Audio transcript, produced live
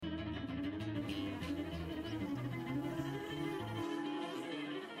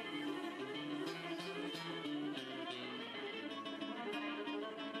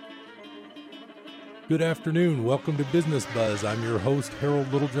Good afternoon. Welcome to Business Buzz. I'm your host,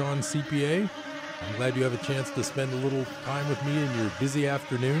 Harold Littlejohn, CPA. I'm glad you have a chance to spend a little time with me in your busy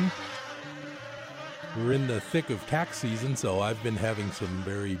afternoon. We're in the thick of tax season, so I've been having some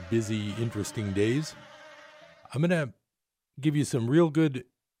very busy, interesting days. I'm going to give you some real good,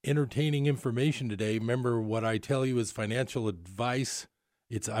 entertaining information today. Remember, what I tell you is financial advice.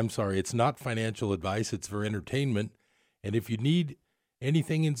 It's not financial advice. It's for entertainment. And if you need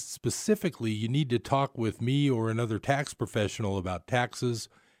anything specifically, you need to talk with me or another tax professional about taxes.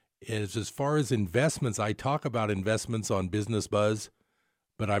 As far as investments, I talk about investments on Business Buzz,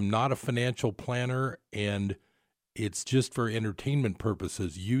 but I'm not a financial planner, and it's just for entertainment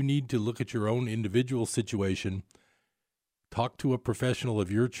purposes. You need to look at your own individual situation, talk to a professional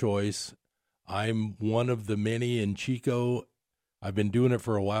of your choice. I'm one of the many in Chico. I've been doing it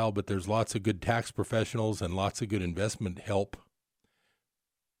for a while, but there's lots of good tax professionals and lots of good investment help.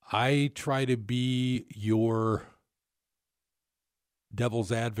 I try to be your devil's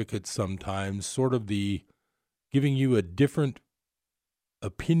advocate sometimes, sort of giving you a different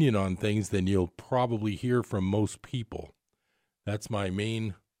opinion on things than you'll probably hear from most people. That's my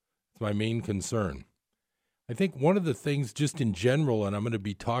main concern. I think one of the things just in general, and I'm going to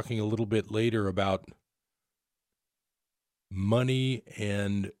be talking a little bit later about money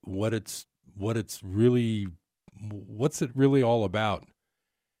and what's it really all about.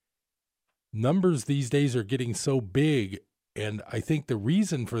 Numbers these days are getting so big, and I think the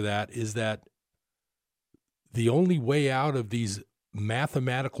reason for that is that the only way out of these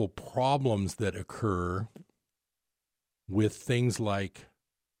mathematical problems that occur with things like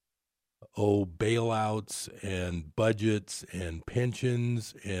bailouts and budgets and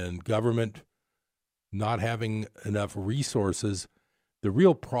pensions and government not having enough resources, the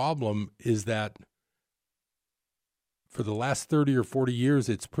real problem is that for the last 30 or 40 years,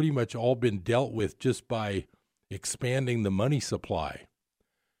 it's pretty much all been dealt with just by expanding the money supply.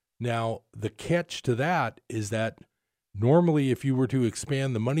 Now, the catch to that is that normally if you were to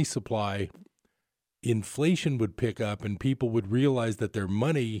expand the money supply, inflation would pick up and people would realize that their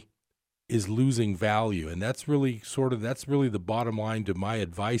money is losing value. And that's really the bottom line to my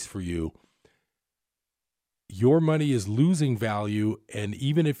advice for you. Your money is losing value, and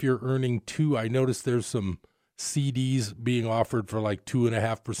even if you're earning I noticed there's some CDs being offered for like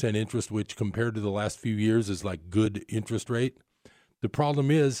 2.5% interest, which compared to the last few years is like good interest rate. The problem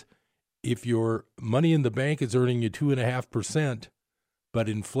is if your money in the bank is earning you 2.5%, but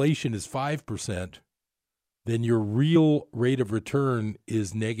inflation is 5%, then your real rate of return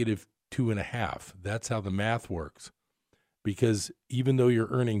is negative 2.5%. That's how the math works. Because even though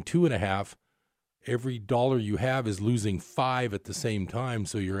you're earning 2.5%, every dollar you have is losing 5 at the same time,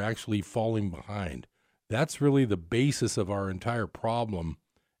 so you're actually falling behind. That's really the basis of our entire problem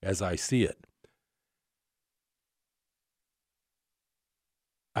as I see it.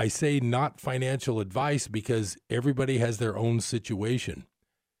 I say not financial advice because everybody has their own situation.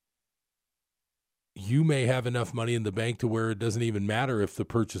 You may have enough money in the bank to where it doesn't even matter if the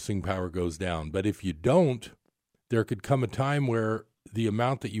purchasing power goes down. But if you don't, there could come a time where the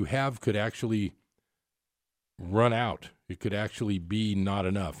amount that you have could actually run out. It could actually be not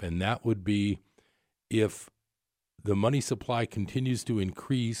enough. And that would be if the money supply continues to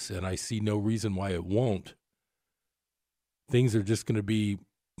increase, and I see no reason why it won't, things are just going to be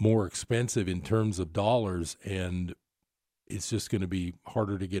more expensive in terms of dollars, and it's just going to be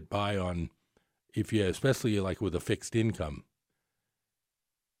harder to get by on especially like with a fixed income.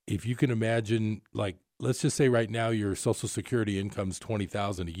 If you can imagine, like, let's just say right now your Social Security income's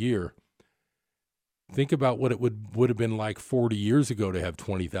 $20,000 a year. Think about what it would have been like 40 years ago to have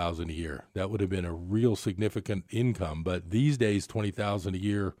 $20,000 a year. That would have been a real significant income. But these days, $20,000 a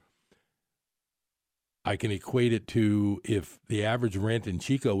year, I can equate it to if the average rent in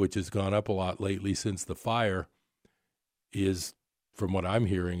Chico, which has gone up a lot lately since the fire, is, from what I'm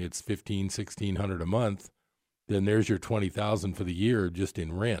hearing, it's $1,500, $1,600 a month. Then there's your $20,000 for the year just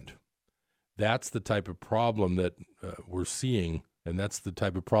in rent. That's the type of problem that we're seeing, and that's the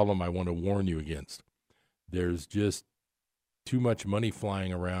type of problem I want to warn you against. There's just too much money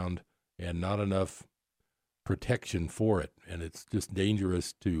flying around and not enough protection for it. And it's just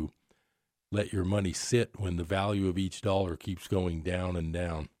dangerous to let your money sit when the value of each dollar keeps going down and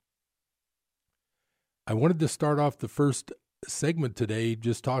down. I wanted to start off the first segment today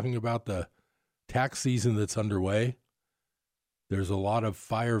just talking about the tax season that's underway. There's a lot of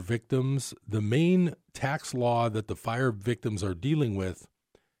fire victims. The main tax law that the fire victims are dealing with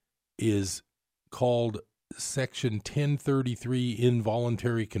is called Section 1033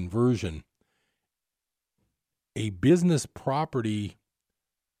 Involuntary Conversion. A business property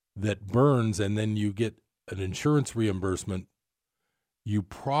that burns and then you get an insurance reimbursement, you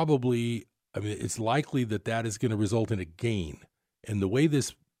probably, it's likely that that is going to result in a gain. And the way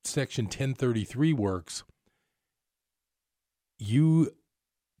this Section 1033 works, you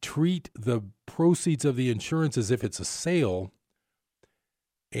treat the proceeds of the insurance as if it's a sale,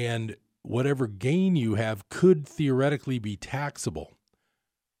 and whatever gain you have could theoretically be taxable.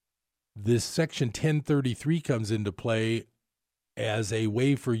 This Section 1033 comes into play as a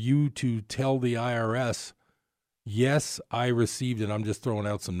way for you to tell the IRS, yes, I received, and I'm just throwing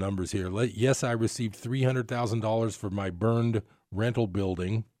out some numbers here. Yes, I received $300,000 for my burned rental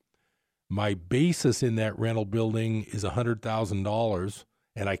building. My basis in that rental building is $100,000,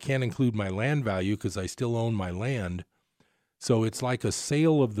 and I can't include my land value because I still own my land. So it's like a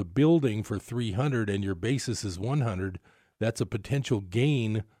sale of the building for $300,000 and your basis is $100,000. That's a potential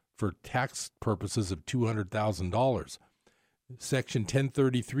gain for tax purposes of $200,000. Section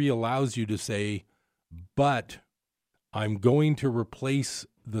 1033 allows you to say, but I'm going to replace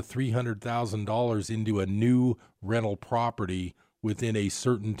the $300,000 into a new rental property within a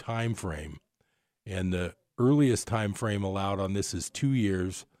certain time frame. And the earliest time frame allowed on this is 2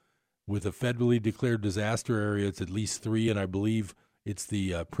 years. With a federally declared disaster area, it's at least 3, and I believe it's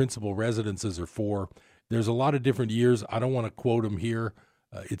the principal residences are 4. There's a lot of different years. I don't want to quote them here.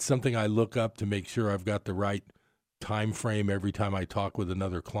 It's something I look up to make sure I've got the right time frame every time I talk with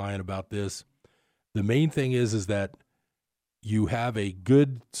another client about this. The main thing is that you have a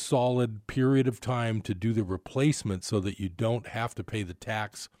good, solid period of time to do the replacement so that you don't have to pay the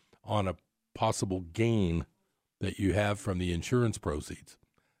tax on a possible gain that you have from the insurance proceeds.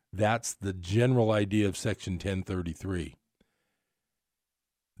 That's the general idea of Section 1033.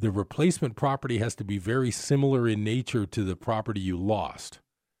 The replacement property has to be very similar in nature to the property you lost.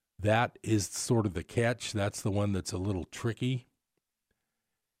 That is sort of the catch. That's the one that's a little tricky.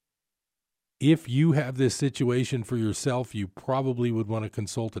 If you have this situation for yourself, you probably would want to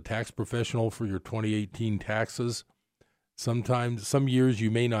consult a tax professional for your 2018 taxes. Sometimes, some years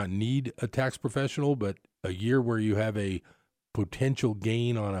you may not need a tax professional, but a year where you have a potential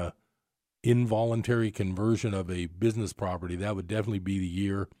gain on a involuntary conversion of a business property, that would definitely be the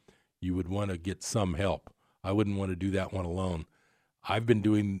year you would want to get some help. I wouldn't want to do that one alone. I've been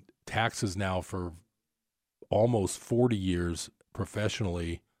doing taxes now for almost 40 years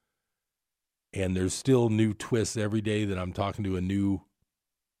professionally, and there's still new twists every day that I'm talking to a new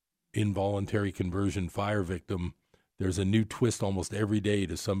involuntary conversion fire victim. There's a new twist almost every day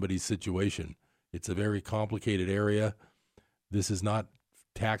to somebody's situation. It's a very complicated area. This is not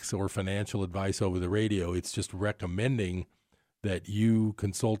tax or financial advice over the radio. It's just recommending that you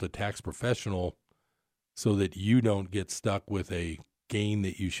consult a tax professional so that you don't get stuck with a gain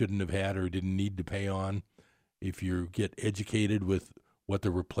that you shouldn't have had or didn't need to pay on. If you get educated with what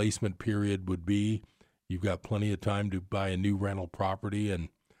the replacement period would be, you've got plenty of time to buy a new rental property and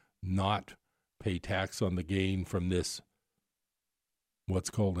not pay tax on the gain from this, what's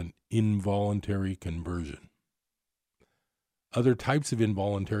called an involuntary conversion. Other types of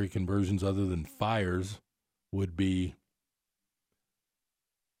involuntary conversions other than fires would be,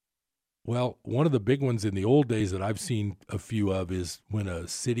 well, one of the big ones in the old days that I've seen a few of is when a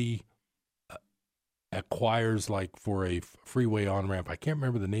city acquires, like for a freeway on-ramp. I can't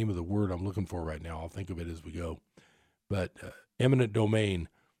remember the name of the word I'm looking for right now. I'll think of it as we go. But eminent domain,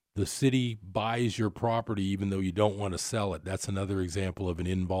 the city buys your property even though you don't want to sell it. That's another example of an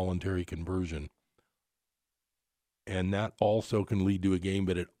involuntary conversion. And that also can lead to a gain,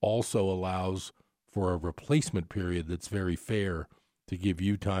 but it also allows for a replacement period that's very fair to give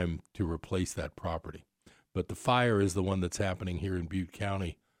you time to replace that property. But the fire is the one that's happening here in Butte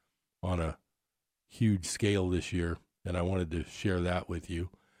County on a huge scale this year, and I wanted to share that with you.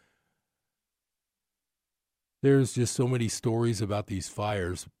 There's just so many stories about these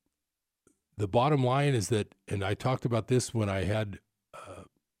fires. The bottom line is that, and I talked about this when I had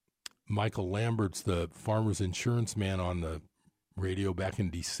Michael Lamberts, the farmer's insurance man, on the radio back in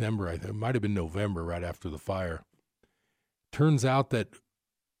December. I think it might have been November, right after the fire. Turns out that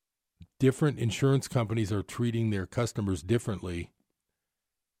different insurance companies are treating their customers differently.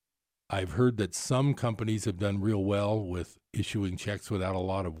 I've heard that some companies have done real well with issuing checks without a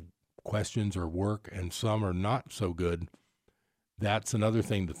lot of questions or work, and some are not so good. That's another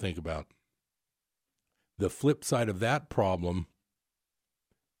thing to think about. The flip side of that problem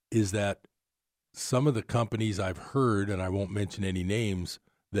is that some of the companies I've heard, and I won't mention any names,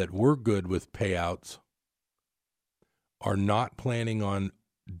 that were good with payouts are not planning on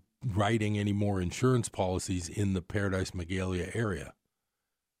writing any more insurance policies in the Paradise-Magalia area.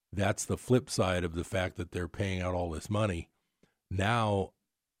 That's the flip side of the fact that they're paying out all this money. Now,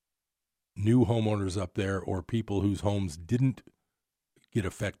 new homeowners up there or people whose homes didn't get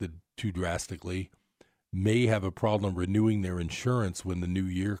affected too drastically may have a problem renewing their insurance when the new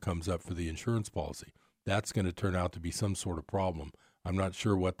year comes up for the insurance policy. That's going to turn out to be some sort of problem. I'm not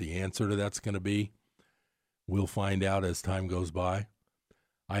sure what the answer to that's going to be. We'll find out as time goes by.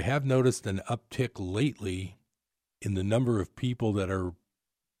 I have noticed an uptick lately in the number of people that are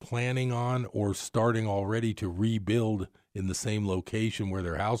planning on or starting already to rebuild in the same location where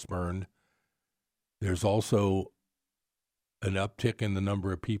their house burned. There's also an uptick in the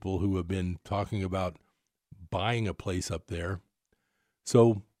number of people who have been talking about buying a place up there.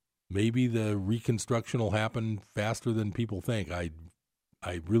 So maybe the reconstruction will happen faster than people think. I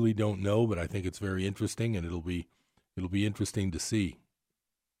really don't know, but I think it's very interesting, and it'll be interesting to see.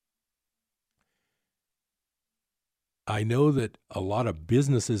 I know that a lot of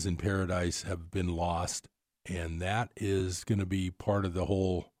businesses in Paradise have been lost, and that is going to be part of the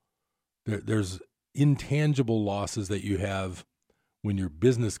whole. There's intangible losses that you have when your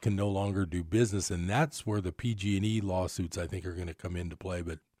business can no longer do business, and that's where the PG&E lawsuits, I think, are going to come into play,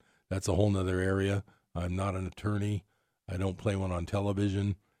 but that's a whole nother area. I'm not an attorney. I don't play one on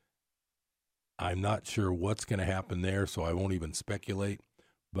television. I'm not sure what's going to happen there, so I won't even speculate,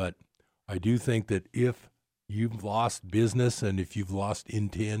 but I do think that if you've lost business and if you've lost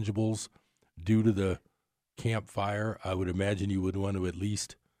intangibles due to the Camp Fire, I would imagine you would want to at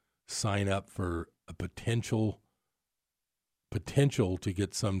least sign up for a potential to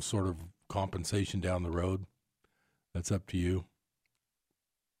get some sort of compensation down the road. That's up to you.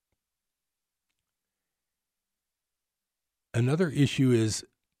 Another issue is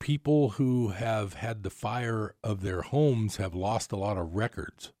people who have had the fire of their homes have lost a lot of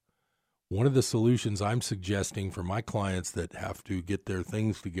records. One of the solutions I'm suggesting for my clients that have to get their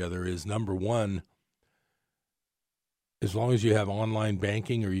things together is, number one, as long as you have online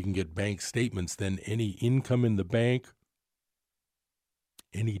banking or you can get bank statements, then any income in the bank,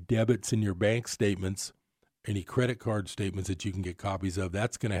 any debits in your bank statements, any credit card statements that you can get copies of,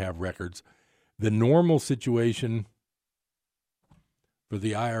 that's going to have records. The normal situation for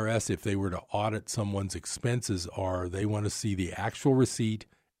the IRS, if they were to audit someone's expenses, are they want to see the actual receipt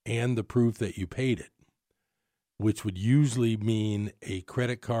and the proof that you paid it, which would usually mean a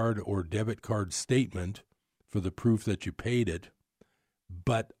credit card or debit card statement for the proof that you paid it,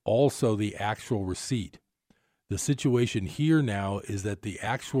 but also the actual receipt. The situation here now is that the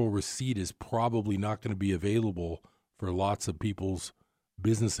actual receipt is probably not going to be available for lots of people's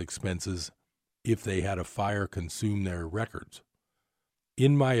business expenses if they had a fire consume their records.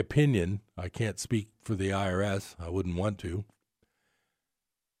 In my opinion, I can't speak for the IRS, I wouldn't want to.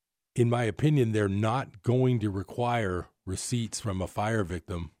 In my opinion, they're not going to require receipts from a fire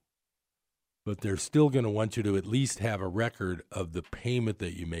victim, but they're still going to want you to at least have a record of the payment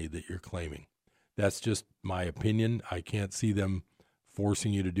that you made that you're claiming. That's just my opinion. I can't see them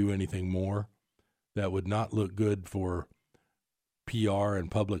forcing you to do anything more. That would not look good for PR and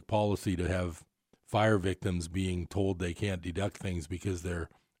public policy to have fire victims being told they can't deduct things because their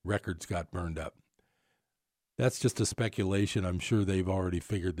records got burned up. That's just a speculation. I'm sure they've already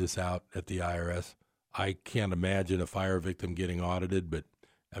figured this out at the IRS. I can't imagine a fire victim getting audited, but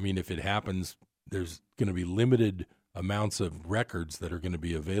I mean, if it happens, there's going to be limited amounts of records that are going to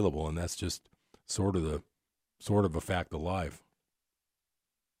be available, and that's just sort of a fact of life.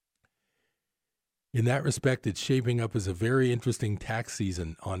 In that respect, it's shaping up as a very interesting tax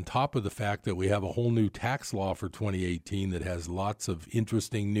season, on top of the fact that we have a whole new tax law for 2018 that has lots of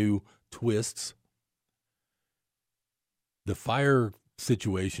interesting new twists. The fire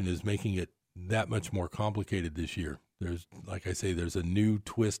situation is making it that much more complicated this year. There's, like I say, there's a new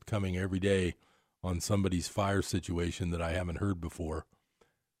twist coming every day on somebody's fire situation that I haven't heard before.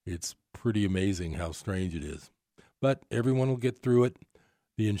 It's pretty amazing how strange it is. But everyone will get through it.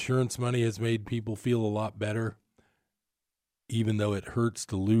 The insurance money has made people feel a lot better. Even though it hurts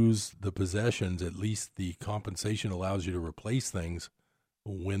to lose the possessions, at least the compensation allows you to replace things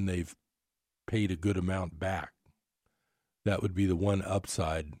when they've paid a good amount back. That would be the one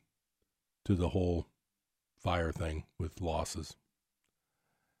upside to the whole fire thing with losses.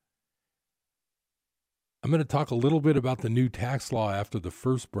 I'm going to talk a little bit about the new tax law after the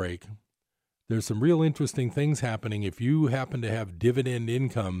first break. There's some real interesting things happening. If you happen to have dividend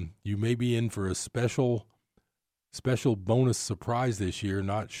income, you may be in for a special bonus surprise this year.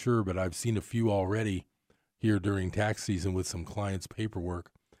 Not sure, but I've seen a few already here during tax season with some clients'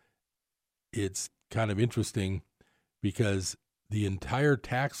 paperwork. It's kind of interesting because the entire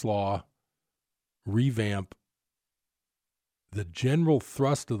tax law revamp, the general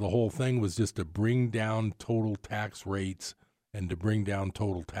thrust of the whole thing was just to bring down total tax rates and to bring down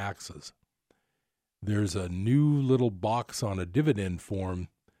total taxes. there's a new little box on a dividend form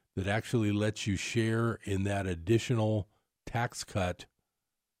that actually lets you share in that additional tax cut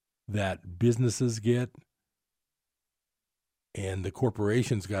that businesses get, and the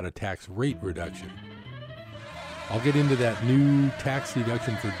corporations got a tax rate reduction. I'll get into that new tax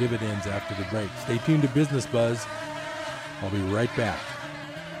deduction for dividends after the break. Stay tuned to Business Buzz. I'll be right back.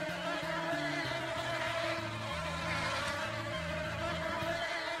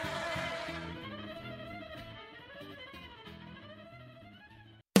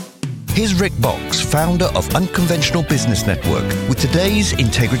 Here's Rick Box, founder of Unconventional Business Network, with today's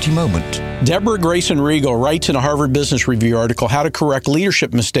Integrity Moment. Deborah Grayson Riegel writes in a Harvard Business Review article how to correct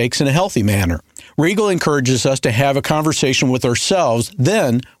leadership mistakes in a healthy manner. Riegel encourages us to have a conversation with ourselves,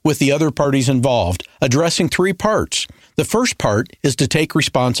 then with the other parties involved, addressing 3 parts. The first part is to take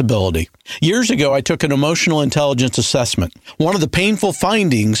responsibility. Years ago, I took an emotional intelligence assessment. One of the painful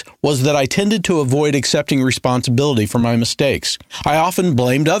findings was that I tended to avoid accepting responsibility for my mistakes. I often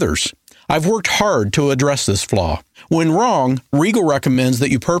blamed others. I've worked hard to address this flaw. When wrong, Riegel recommends that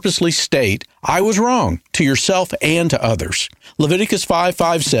you purposely state, "I was wrong," to yourself and to others. Leviticus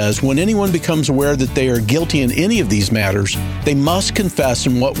 5:5 says, when anyone becomes aware that they are guilty in any of these matters, they must confess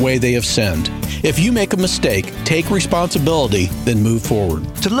in what way they have sinned. If you make a mistake, take responsibility, then move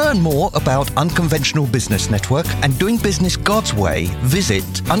forward. To learn more about Unconventional Business Network and doing business God's way, visit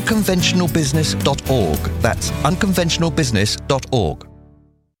unconventionalbusiness.org. That's unconventionalbusiness.org.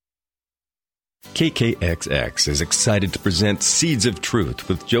 KKXX is excited to present Seeds of Truth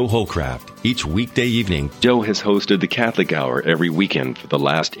with Joe Holcraft. Each weekday evening, Joe has hosted the Catholic Hour every weekend for the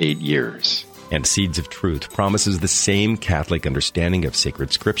last 8 years. And Seeds of Truth promises the same Catholic understanding of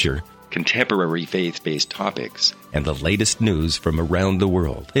sacred scripture, contemporary faith-based topics, and the latest news from around the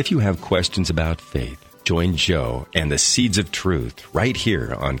world. If you have questions about faith, join Joe and the Seeds of Truth right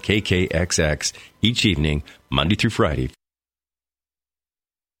here on KKXX each evening, Monday through Friday.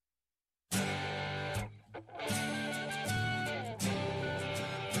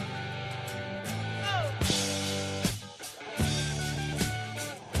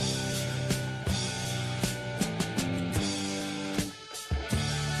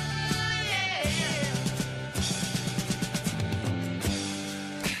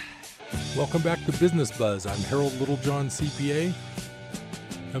 Welcome back to Business Buzz. I'm Harold Littlejohn, CPA,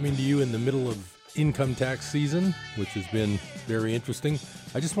 coming to you in the middle of income tax season, which has been very interesting.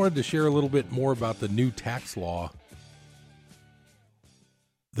 I just wanted to share a little bit more about the new tax law.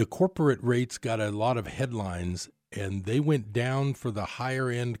 The corporate rates got a lot of headlines, and they went down for the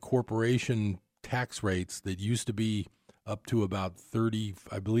higher-end corporation tax rates that used to be up to about 30,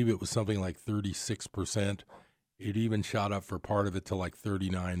 I believe it was something like 36%. It even shot up for part of it to like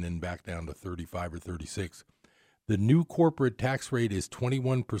 39, then back down to 35 or 36. The new corporate tax rate is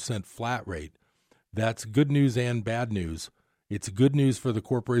 21% flat rate. That's good news and bad news. It's good news for the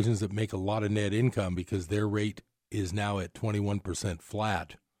corporations that make a lot of net income because their rate is now at 21%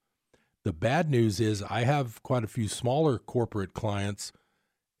 flat. The bad news is I have quite a few smaller corporate clients,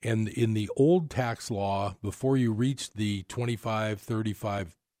 and in the old tax law, before you reached the 25,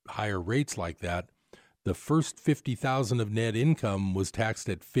 35 higher rates like that, the first $50,000 of net income was taxed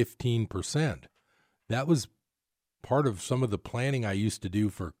at 15%. That was part of some of the planning I used to do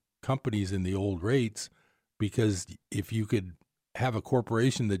for companies in the old rates, because if you could have a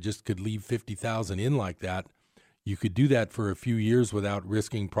corporation that just could leave 50,000 in like that, you could do that for a few years without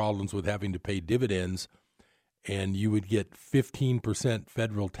risking problems with having to pay dividends, and you would get 15%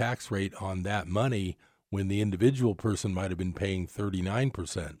 federal tax rate on that money when the individual person might have been paying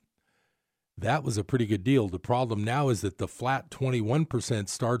 39%. That was a pretty good deal. The problem now is that the flat 21%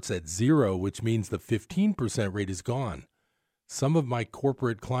 starts at zero, which means the 15% rate is gone. Some of my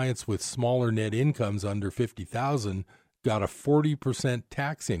corporate clients with smaller net incomes under 50,000 got a 40%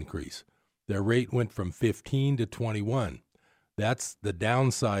 tax increase. Their rate went from 15 to 21. That's the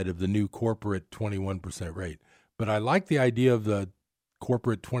downside of the new corporate 21% rate. But I like the idea of the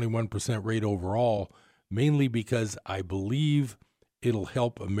corporate 21% rate overall, mainly because I believe it'll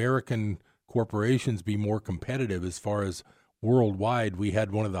help American corporations be more competitive as far as worldwide. We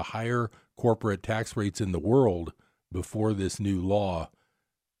had one of the higher corporate tax rates in the world before this new law.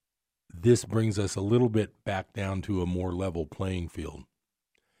 This brings us a little bit back down to a more level playing field.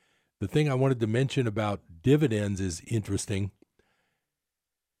 The thing I wanted to mention about dividends is interesting.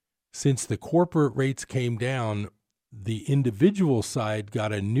 Since the corporate rates came down, the individual side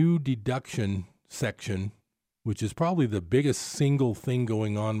got a new deduction section, which is probably the biggest single thing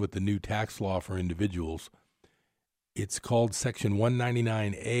going on with the new tax law for individuals. It's called Section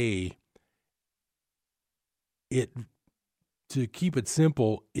 199A. It to keep it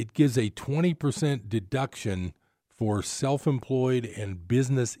simple, it gives a 20% deduction for self-employed and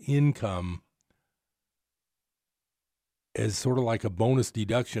business income as sort of like a bonus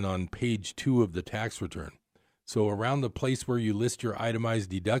deduction on page 2 of the tax return. So around the place where you list your itemized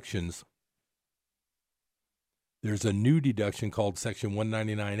deductions, there's a new deduction called Section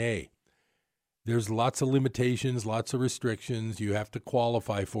 199A. There's lots of limitations, lots of restrictions. You have to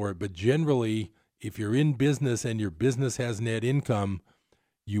qualify for it. But generally, if you're in business and your business has net income,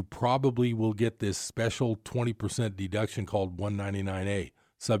 you probably will get this special 20% deduction called 199A,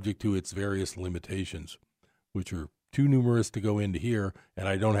 subject to its various limitations, which are too numerous to go into here, and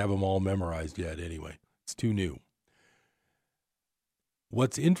I don't have them all memorized yet anyway. It's too new.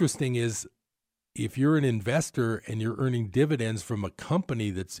 What's interesting is if you're an investor and you're earning dividends from a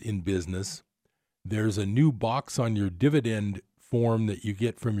company that's in business, there's a new box on your dividend form that you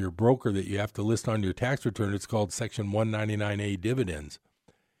get from your broker that you have to list on your tax return. It's called Section 199A dividends.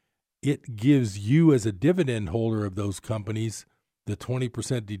 It gives you as a dividend holder of those companies the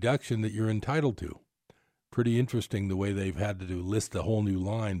 20% deduction that you're entitled to. Pretty interesting the way they've had to list a whole new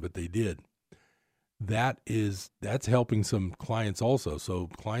line, but they did. That's helping some clients also. So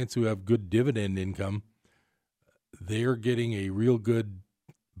clients who have good dividend income, they're getting a real good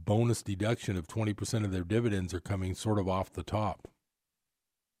bonus deduction of 20% of their dividends are coming sort of off the top.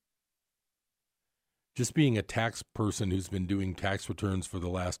 Just being a tax person who's been doing tax returns for the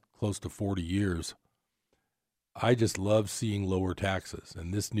last close to 40 years, I just love seeing lower taxes,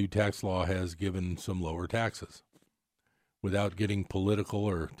 and this new tax law has given some lower taxes. Without getting political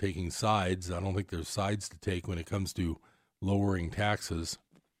or taking sides, I don't think there's sides to take when it comes to lowering taxes.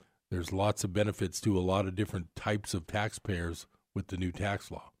 There's lots of benefits to a lot of different types of taxpayers with the new tax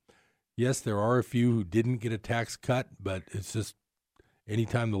law. Yes, there are a few who didn't get a tax cut, but it's just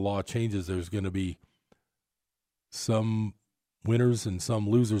anytime the law changes, there's going to be some winners and some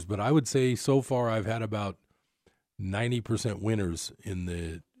losers. But I would say so far I've had about 90% winners in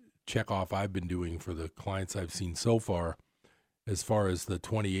the checkoff I've been doing for the clients I've seen so far as the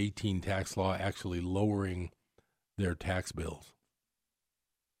 2018 tax law actually lowering their tax bills.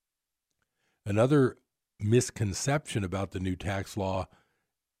 Another misconception about the new tax law,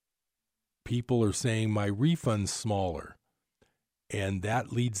 people are saying my refund's smaller, and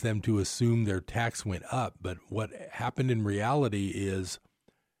that leads them to assume their tax went up. But what happened in reality is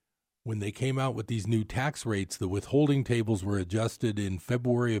when they came out with these new tax rates, the withholding tables were adjusted in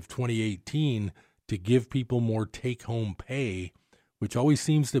February of 2018 to give people more take-home pay, which always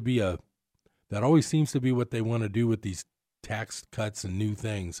seems to be what they want to do with these tax cuts and new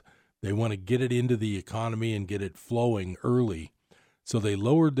things. They want to get it into the economy and get it flowing early. So they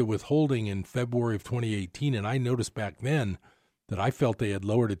lowered the withholding in February of 2018, and I noticed back then that I felt they had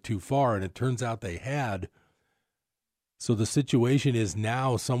lowered it too far, and it turns out they had. So the situation is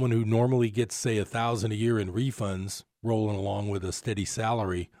now someone who normally gets, say, $1,000 a year in refunds, rolling along with a steady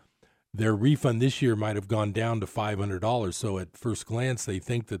salary, their refund this year might have gone down to $500. So at first glance, they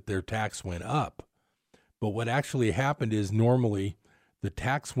think that their tax went up. But what actually happened is normally the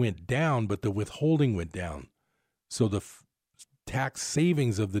tax went down, but the withholding went down. So the tax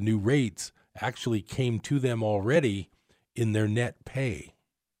savings of the new rates actually came to them already in their net pay.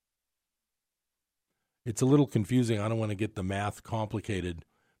 It's a little confusing. I don't want to get the math complicated.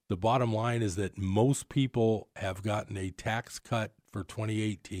 The bottom line is that most people have gotten a tax cut for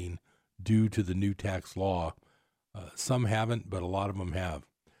 2018 due to the new tax law. Some haven't, but a lot of them have.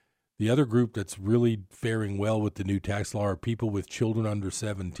 The other group that's really faring well with the new tax law are people with children under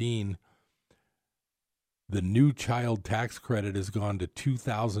 17. The new child tax credit has gone to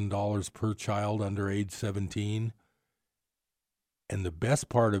 $2,000 per child under age 17. And the best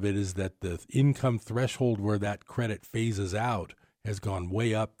part of it is that the income threshold where that credit phases out has gone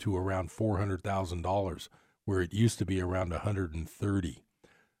way up to around $400,000, where it used to be around $130,000.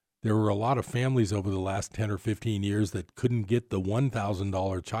 There were a lot of families over the last 10 or 15 years that couldn't get the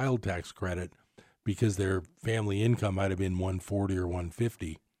 $1,000 child tax credit because their family income might have been $140,000 or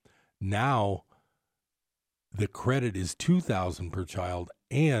 $150,000. Now, the credit is $2,000 per child,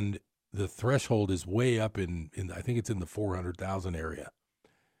 and the threshold is way up in I think it's in the 400,000 area.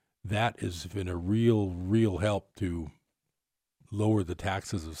 That has been a real help to lower the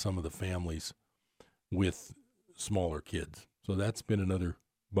taxes of some of the families with smaller kids. So that's been another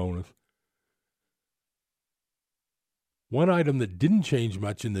bonus. One item that didn't change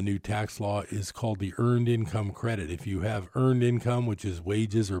much in the new tax law is called the earned income credit. If you have earned income, which is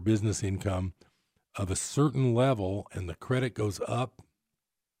wages or business income, of a certain level, and the credit goes up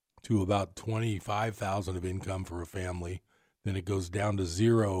to about $25,000 of income for a family, then it goes down to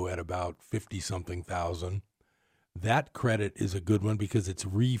zero at about 50-something thousand. That credit is a good one because it's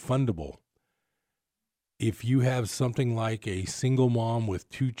refundable. If you have something like a single mom with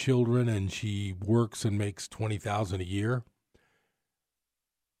 2 children and she works and makes $20,000 a year,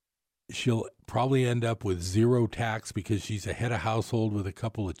 she'll probably end up with zero tax because she's a head of household with a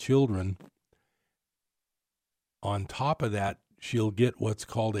couple of children. On top of that, she'll get what's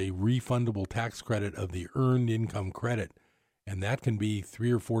called a refundable tax credit of the earned income credit, and that can be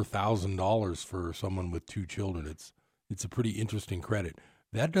 $3,000 or $4,000 for someone with 2 children. It's a pretty interesting credit.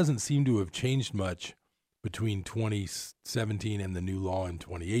 That doesn't seem to have changed much between 2017 and the new law in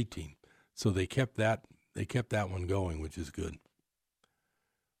 2018. So they kept that one going, which is good.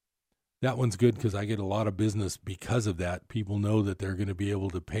 That one's good because I get a lot of business because of that. People know that they're going to be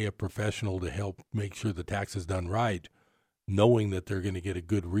able to pay a professional to help make sure the tax is done right, knowing that they're going to get a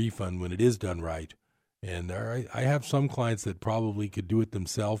good refund when it is done right. And I have some clients that probably could do it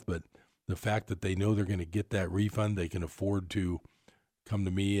themselves, but the fact that they know they're going to get that refund, they can afford to come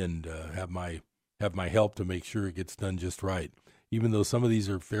to me and have my help to make sure it gets done just right, even though some of these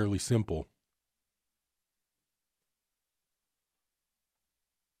are fairly simple.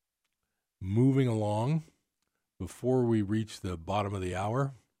 Moving along, before we reach the bottom of the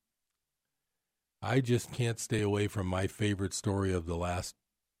hour, I just can't stay away from my favorite story of the last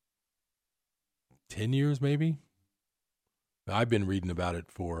 10 years, maybe. I've been reading about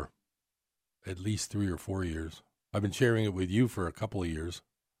it for at least 3 or 4 years. I've been sharing it with you for a couple of years.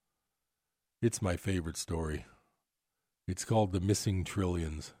 It's my favorite story. It's called The Missing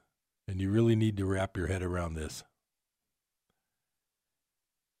Trillions, and you really need to wrap your head around this.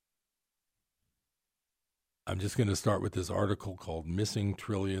 I'm just going to start with this article called Missing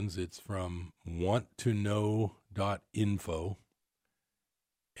Trillions. It's from wanttoknow.info,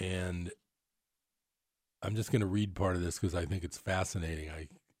 and I'm just going to read part of this because I think it's fascinating. I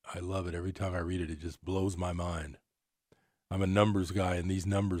love it. Every time I read it, it just blows my mind. I'm a numbers guy, and these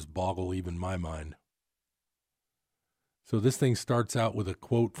numbers boggle even my mind. So this thing starts out with a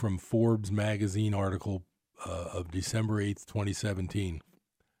quote from Forbes magazine article of December 8th, 2017.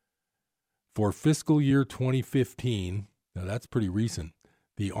 For fiscal year 2015, now that's pretty recent,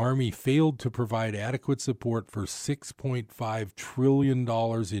 the Army failed to provide adequate support for $6.5 trillion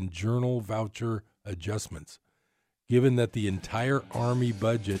in journal voucher adjustments. Given that the entire Army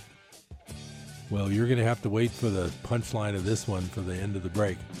budget, well, you're going to have to wait for the punchline of this one for the end of the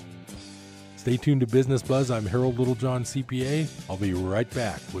break. Stay tuned to Business Buzz. I'm Harold Littlejohn, CPA. I'll be right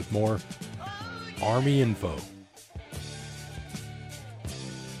back with more Army info.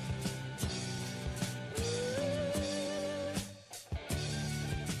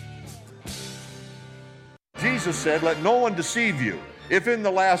 Jesus said, let no one deceive you. If in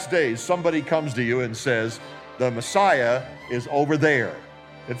the last days somebody comes to you and says, the Messiah is over there.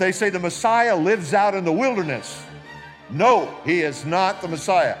 If they say the Messiah lives out in the wilderness, no, he is not the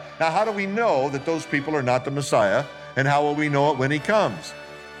Messiah. Now, how do we know that those people are not the Messiah? And how will we know it when he comes?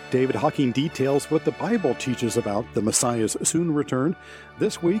 David Hawking details what the Bible teaches about the Messiah's soon return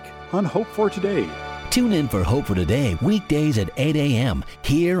this week on Hope for Today. Tune in for Hope for Today, weekdays at 8 a.m.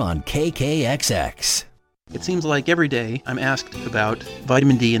 here on KKXX. It seems like every day I'm asked about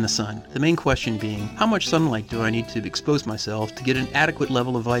vitamin D in the sun. The main question being, how much sunlight do I need to expose myself to get an adequate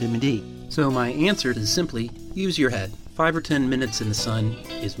level of vitamin D? So my answer is simply, use your head. 5 or 10 minutes in the sun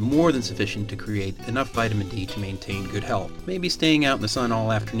is more than sufficient to create enough vitamin D to maintain good health. Maybe staying out in the sun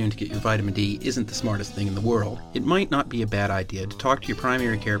all afternoon to get your vitamin D isn't the smartest thing in the world. It might not be a bad idea to talk to your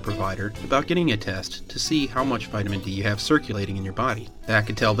primary care provider about getting a test to see how much vitamin D you have circulating in your body. That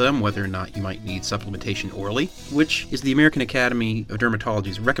could tell them whether or not you might need supplementation orally, which is the American Academy of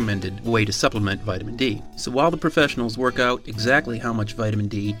Dermatology's recommended way to supplement vitamin D. So while the professionals work out exactly how much vitamin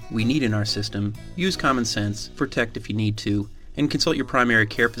D we need in our system, use common sense, protect if you need to, and consult your primary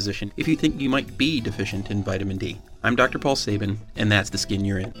care physician if you think you might be deficient in vitamin D. I'm Dr. Paul Sabin, and that's the skin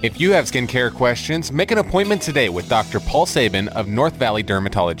you're in. If you have skincare questions, make an appointment today with Dr. Paul Sabin of North Valley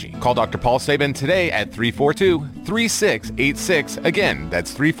Dermatology. Call Dr. Paul Sabin today at 342-3686. Again,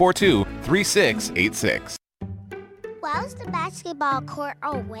 that's 342-3686. Why was the basketball court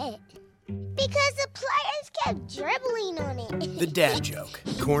all wet? Because the players kept dribbling on it. The dad joke.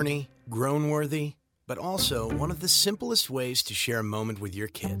 Corny, groan-worthy, but also one of the simplest ways to share a moment with your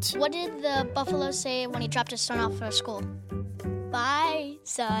kids. What did the buffalo say when he dropped his son off for school? Bye,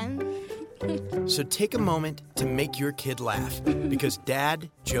 son. So take a moment to make your kid laugh, because dad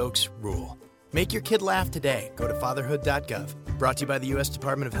jokes rule. Make your kid laugh today. Go to fatherhood.gov. Brought to you by the U.S.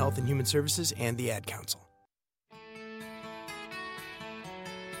 Department of Health and Human Services and the Ad Council.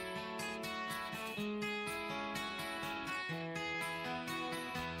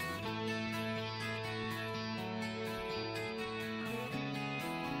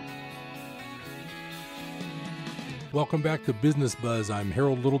 Welcome back to Business Buzz. I'm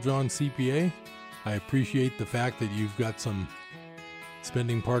Harold Littlejohn, CPA. I appreciate the fact that you've got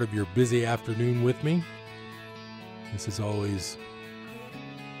spending part of your busy afternoon with me. This is always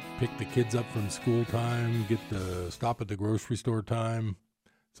pick the kids up from school time, stop at the grocery store time.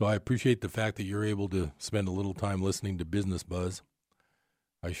 So I appreciate the fact that you're able to spend a little time listening to Business Buzz.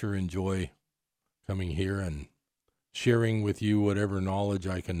 I sure enjoy coming here and sharing with you whatever knowledge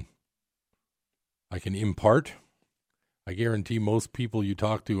I can impart. I guarantee most people you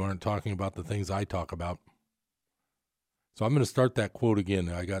talk to aren't talking about the things I talk about. So I'm going to start that quote again.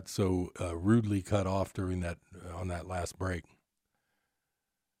 I got so rudely cut off on that last break.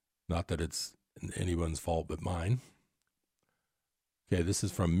 Not that it's anyone's fault but mine. Okay, this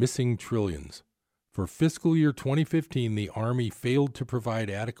is from Missing Trillions. For fiscal year 2015, the Army failed to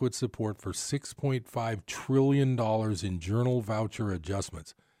provide adequate support for $6.5 trillion in journal voucher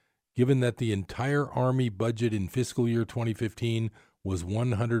adjustments. Given that the entire Army budget in fiscal year 2015 was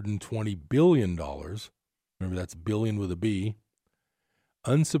 $120 billion, remember that's billion with a B,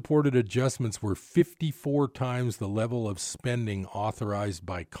 unsupported adjustments were 54 times the level of spending authorized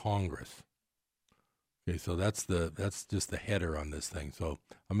by Congress. Okay, so that's just the header on this thing. So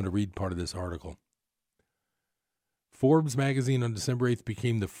I'm going to read part of this article. Forbes magazine on December 8th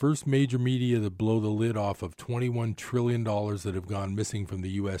became the first major media to blow the lid off of $21 trillion that have gone missing from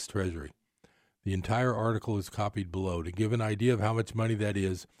the U.S. Treasury. The entire article is copied below. To give an idea of how much money that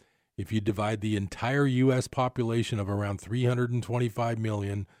is, if you divide the entire U.S. population of around 325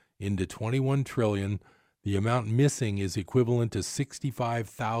 million into 21 trillion, the amount missing is equivalent to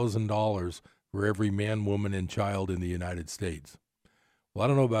 $65,000 for every man, woman, and child in the United States. Well, I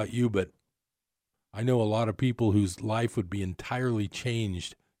don't know about you, but I know a lot of people whose life would be entirely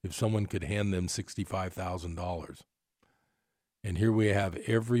changed if someone could hand them $65,000. And here we have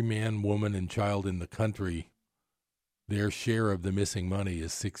every man, woman, and child in the country, their share of the missing money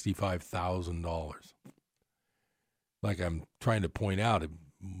is $65,000. Like I'm trying to point out, it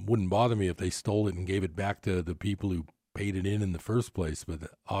wouldn't bother me if they stole it and gave it back to the people who paid it in the first place,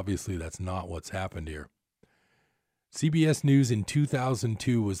 but obviously that's not what's happened here. CBS News in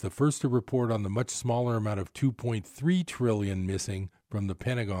 2002 was the first to report on the much smaller amount of $2.3 trillion missing from the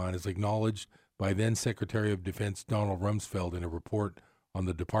Pentagon, as acknowledged by then Secretary of Defense Donald Rumsfeld in a report on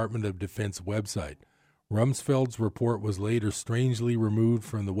the Department of Defense website. Rumsfeld's report was later strangely removed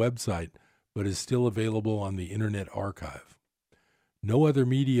from the website, but is still available on the Internet Archive. No other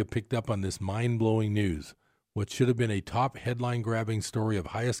media picked up on this mind-blowing news. What should have been a top headline-grabbing story of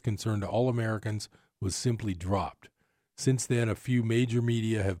highest concern to all Americans was simply dropped. Since then, a few major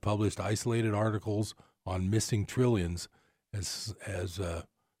media have published isolated articles on missing trillions as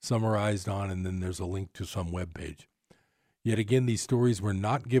summarized on, and then there's a link to some webpage. Yet again, these stories were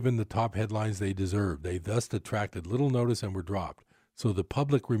not given the top headlines they deserved. They thus attracted little notice and were dropped, so the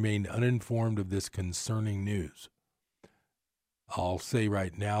public remained uninformed of this concerning news. I'll say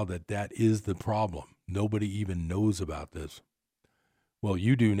right now that is the problem. Nobody even knows about this. Well,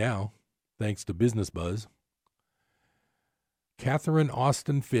 you do now, thanks to Business Buzz. Catherine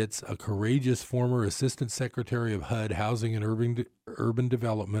Austin Fitts, a courageous former Assistant Secretary of HUD, Housing and Urban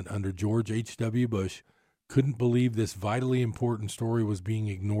Development under George H.W. Bush, couldn't believe this vitally important story was being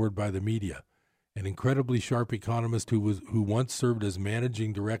ignored by the media. An incredibly sharp economist who once served as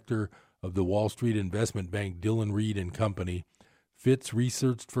managing director of the Wall Street investment bank Dillon Read and Company, Fitts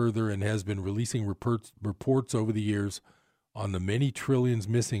researched further and has been releasing reports over the years on the many trillions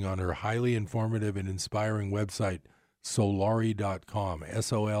missing on her highly informative and inspiring website, Solari.com,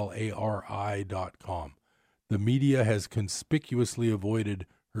 SOLARI.com. The media has conspicuously avoided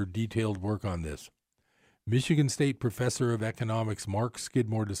her detailed work on this. Michigan State professor of economics Mark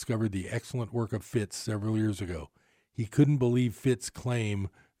Skidmore discovered the excellent work of Fitts several years ago. He couldn't believe Fitts' claim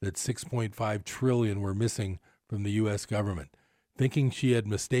that $6.5 trillion were missing from the U.S. government. Thinking she had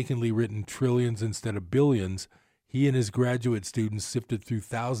mistakenly written trillions instead of billions, he and his graduate students sifted through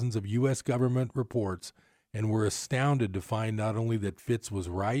thousands of U.S. government reports and were astounded to find not only that Fitts was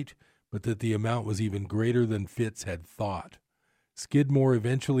right, but that the amount was even greater than Fitts had thought. Skidmore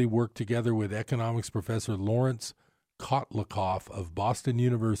eventually worked together with economics professor Lawrence Kotlikoff of Boston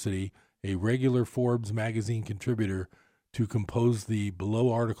University, a regular Forbes magazine contributor, to compose the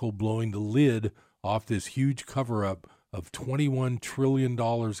below article blowing the lid off this huge cover-up of $21 trillion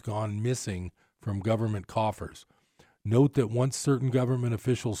gone missing from government coffers. Note that once certain government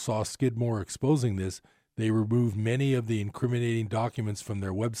officials saw Skidmore exposing this, they removed many of the incriminating documents from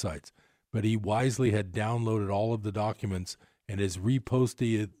their websites, but he wisely had downloaded all of the documents and has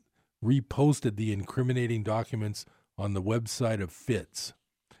reposted the incriminating documents on the website of Fitts.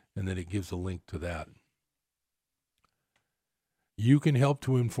 And then it gives a link to that. You can help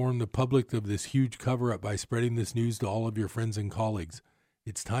to inform the public of this huge cover-up by spreading this news to all of your friends and colleagues.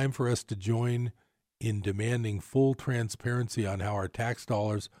 It's time for us to join in demanding full transparency on how our tax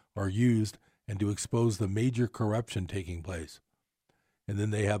dollars are used and to expose the major corruption taking place. And then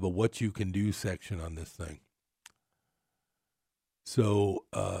they have a what you can do section on this thing. So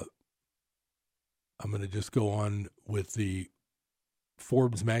I'm going to just go on with the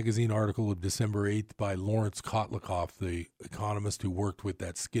Forbes magazine article of December 8th by Lawrence Kotlikoff, the economist who worked with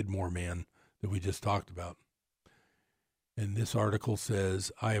that Skidmore man that we just talked about. And this article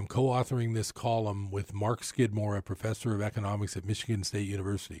says, I am co-authoring this column with Mark Skidmore, a professor of economics at Michigan State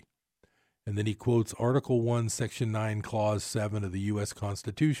University. And then he quotes Article 1, Section 9, Clause 7 of the U.S.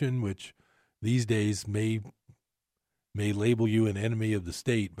 Constitution, which these days may label you an enemy of the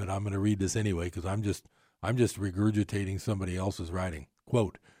state, but I'm going to read this anyway because I'm just regurgitating somebody else's writing.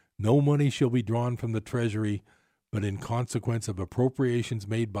 Quote, no money shall be drawn from the Treasury, but in consequence of appropriations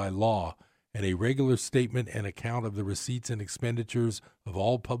made by law, and a regular statement and account of the receipts and expenditures of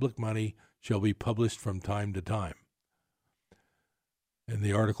all public money shall be published from time to time. And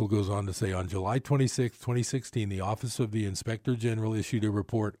the article goes on to say, on July 26, 2016, the Office of the Inspector General issued a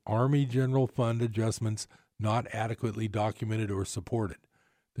report, Army General Fund Adjustments Not Adequately Documented or Supported.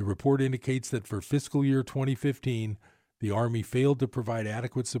 The report indicates that for fiscal year 2015, the Army failed to provide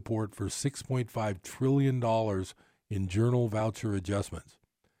adequate support for $6.5 trillion in journal voucher adjustments.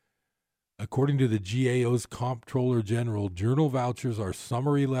 According to the GAO's Comptroller General, journal vouchers are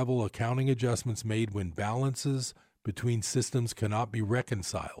summary-level accounting adjustments made when balances between systems cannot be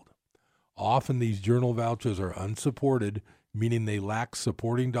reconciled. Often these journal vouchers are unsupported, meaning they lack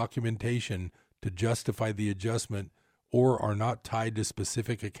supporting documentation to justify the adjustment or are not tied to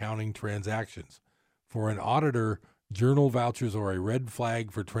specific accounting transactions. For an auditor, journal vouchers are a red flag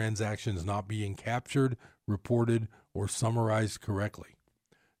for transactions not being captured, reported, or summarized correctly.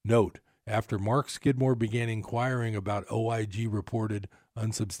 Note, after Mark Skidmore began inquiring about OIG-reported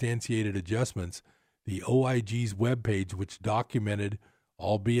unsubstantiated adjustments, the OIG's webpage, which documented,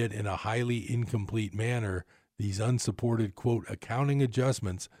 albeit in a highly incomplete manner, these unsupported, quote, accounting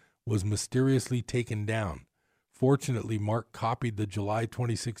adjustments, was mysteriously taken down. Fortunately, Mark copied the July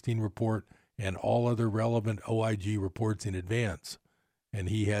 2016 report and all other relevant OIG reports in advance, and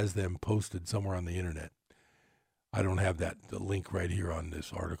he has them posted somewhere on the internet. I don't have the link right here on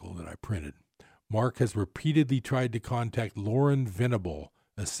this article that I printed. Mark has repeatedly tried to contact Lauren Venable,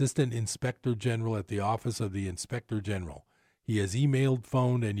 Assistant Inspector General at the Office of the Inspector General. He has emailed,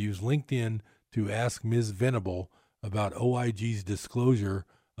 phoned, and used LinkedIn to ask Ms. Venable about OIG's disclosure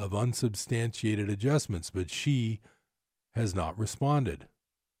of unsubstantiated adjustments, but she has not responded.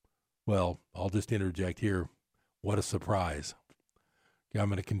 Well, I'll just interject here. What a surprise. Okay, I'm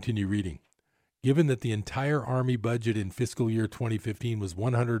going to continue reading. Given that the entire Army budget in fiscal year 2015 was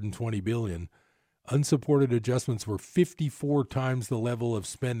 $120 billion, unsupported adjustments were 54 times the level of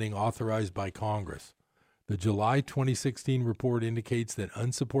spending authorized by Congress. The July 2016 report indicates that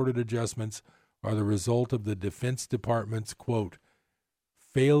unsupported adjustments are the result of the Defense Department's, quote,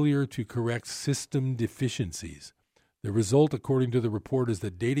 failure to correct system deficiencies. The result, according to the report, is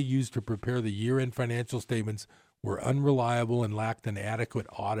that data used to prepare the year-end financial statements were unreliable and lacked an adequate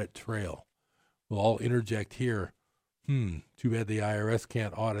audit trail. Well, I'll interject here. Too bad the IRS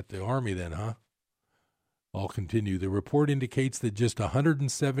can't audit the Army then, huh? I'll continue. The report indicates that just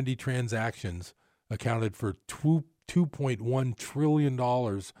 170 transactions accounted for $2.1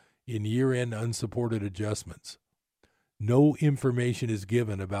 trillion in year-end unsupported adjustments. No information is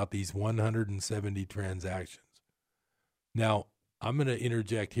given about these 170 transactions. Now, I'm going to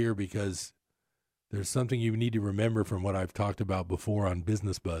interject here because there's something you need to remember from what I've talked about before on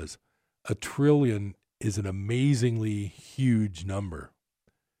Business Buzz. $1 trillion is an amazingly huge number.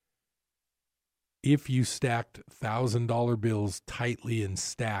 If you stacked $1,000 bills tightly in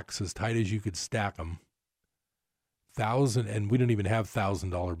stacks, as tight as you could stack them, and we don't even have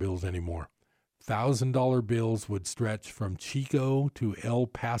 $1,000 bills anymore. $1,000 bills would stretch from Chico to El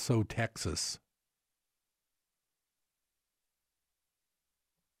Paso, Texas.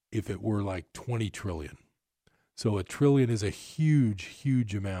 If it were like 20 trillion. So $1 trillion is a huge,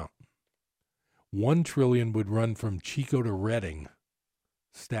 huge amount. 1 trillion would run from Chico to Redding,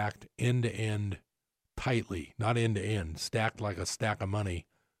 stacked end to end tightly, not end to end, stacked like a stack of money,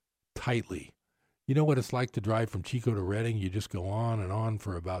 tightly. You know what it's like to drive from Chico to Redding? You just go on and on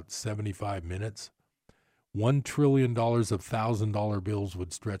for about 75 minutes. $1 trillion of $1,000 bills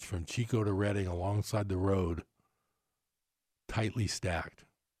would stretch from Chico to Redding alongside the road, tightly stacked.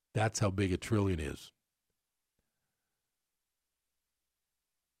 That's how big $1 trillion is.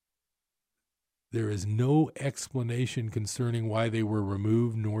 there is no explanation concerning why they were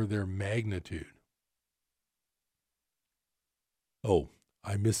removed nor their magnitude. Oh,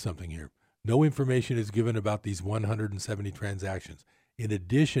 I missed something here. No information is given about these 170 transactions. In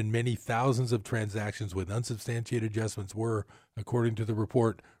addition, many thousands of transactions with unsubstantiated adjustments were, according to the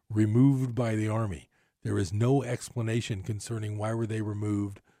report, removed by the Army. There is no explanation concerning why were they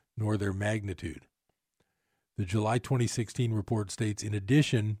removed nor their magnitude. The July 2016 report states, in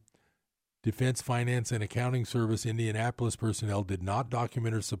addition, Defense Finance and Accounting Service Indianapolis personnel did not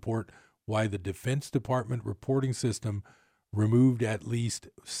document or support why the Defense Department reporting system removed at least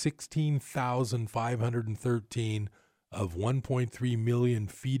 16,513 of 1.3 million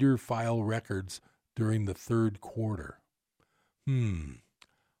feeder file records during the third quarter. I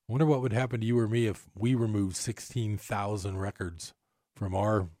wonder what would happen to you or me if we removed 16,000 records from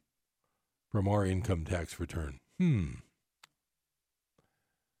our income tax return. I'm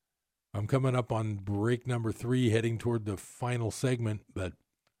coming up on break number 3, heading toward the final segment, but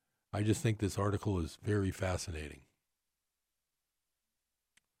I just think this article is very fascinating.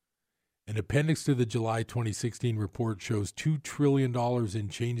 An appendix to the July 2016 report shows $2 trillion in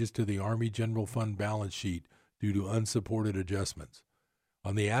changes to the Army General Fund balance sheet due to unsupported adjustments.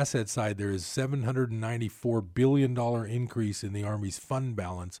 On the asset side, there is $794 billion increase in the Army's fund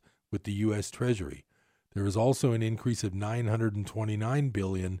balance with the U.S. Treasury. There is also an increase of $929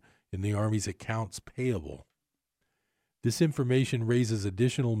 billion in the Army's accounts payable. This information raises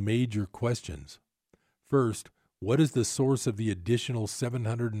additional major questions. First, what is the source of the additional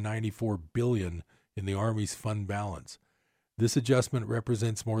 $794 billion in the Army's fund balance? This adjustment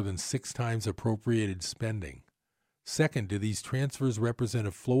represents more than 6 times appropriated spending. Second, do these transfers represent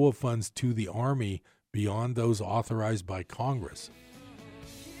a flow of funds to the Army beyond those authorized by Congress?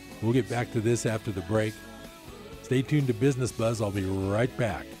 We'll get back to this after the break. Stay tuned to Business Buzz. I'll be right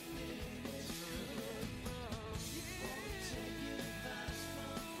back.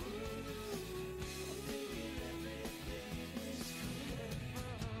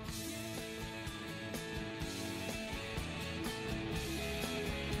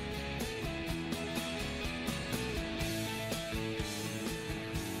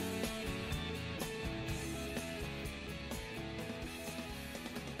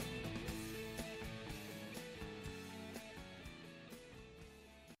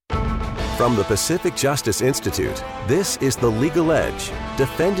 From the Pacific Justice Institute, this is The Legal Edge,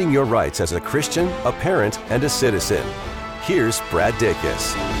 defending your rights as a Christian, a parent, and a citizen. Here's Brad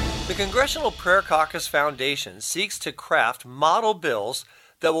Dacus. The Congressional Prayer Caucus Foundation seeks to craft model bills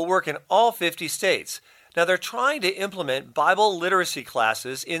that will work in all 50 states. Now, they're trying to implement Bible literacy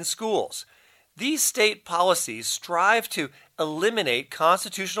classes in schools. These state policies strive to eliminate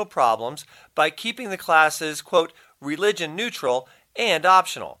constitutional problems by keeping the classes, quote, religion neutral and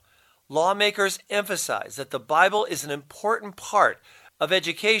optional. Lawmakers emphasize that the Bible is an important part of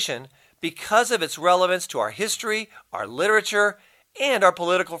education because of its relevance to our history, our literature, and our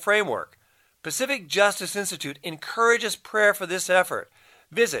political framework. Pacific Justice Institute encourages prayer for this effort.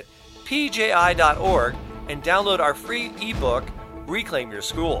 Visit pji.org and download our free ebook, Reclaim Your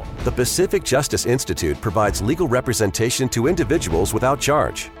School. The Pacific Justice Institute provides legal representation to individuals without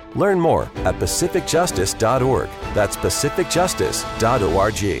charge. Learn more at pacificjustice.org. That's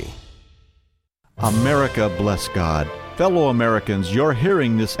pacificjustice.org. America bless God. Fellow Americans, your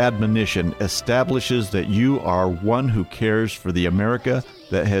hearing this admonition establishes that you are one who cares for the America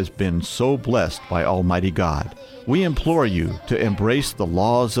that has been so blessed by Almighty God. We implore you to embrace the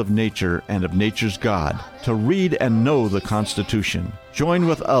laws of nature and of nature's God, to read and know the Constitution. Join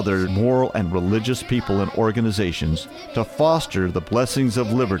with other moral and religious people and organizations to foster the blessings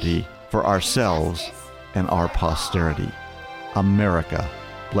of liberty for ourselves and our posterity. America,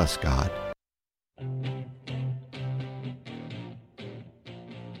 bless God.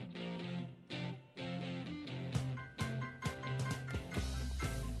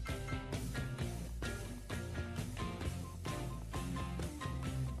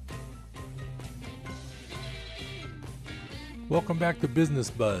 Welcome back to Business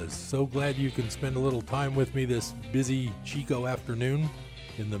Buzz. So glad you can spend a little time with me this busy Chico afternoon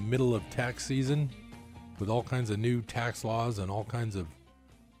in the middle of tax season with all kinds of new tax laws and all kinds of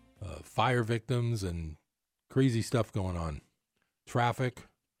fire victims and crazy stuff going on. Traffic,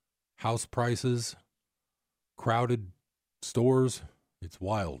 house prices, crowded stores. It's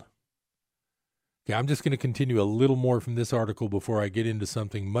wild. Okay, I'm just going to continue a little more from this article before I get into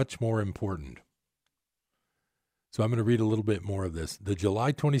something much more important. So I'm going to read a little bit more of this. The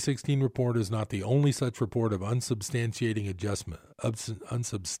July 2016 report is not the only such report of unsubstantiated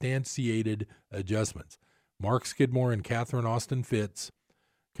adjustments. Mark Skidmore and Catherine Austin Fitz,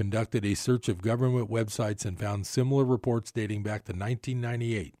 conducted a search of government websites and found similar reports dating back to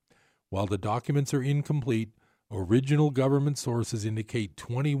 1998. While the documents are incomplete, original government sources indicate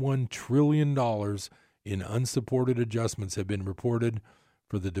 $21 trillion in unsupported adjustments have been reported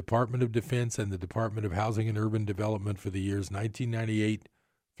for the Department of Defense and the Department of Housing and Urban Development for the years 1998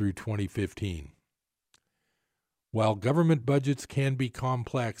 through 2015. While government budgets can be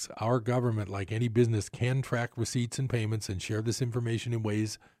complex, our government, like any business, can track receipts and payments and share this information in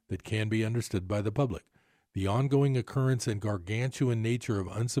ways that can be understood by the public. The ongoing occurrence and gargantuan nature of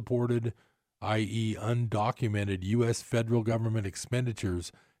unsupported, i.e. undocumented, U.S. federal government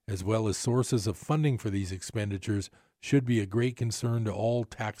expenditures, as well as sources of funding for these expenditures, should be a great concern to all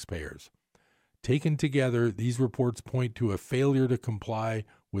taxpayers. Taken together, these reports point to a failure to comply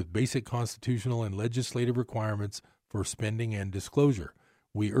with basic constitutional and legislative requirements for spending and disclosure.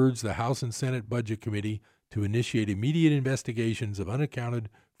 We urge the House and Senate Budget Committee to initiate immediate investigations of unaccounted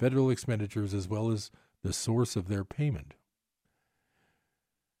federal expenditures as well as the source of their payment.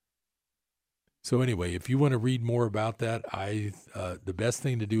 So anyway, if you want to read more about that, the best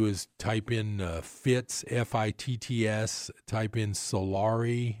thing to do is type in FITS, F-I-T-T-S, type in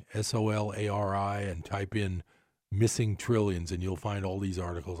Solari, S-O-L-A-R-I, and type in missing trillions, and you'll find all these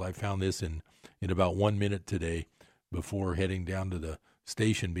articles. I found this in about 1 minute today before heading down to the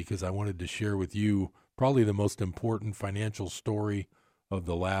station because I wanted to share with you probably the most important financial story of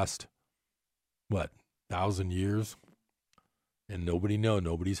the last, 1,000 years? And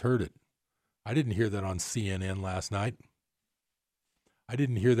nobody's heard it. I didn't hear that on CNN last night. I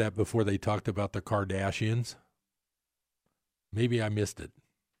didn't hear that before they talked about the Kardashians. Maybe I missed it.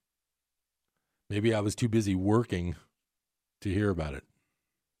 Maybe I was too busy working to hear about it.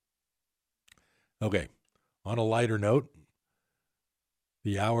 Okay, on a lighter note,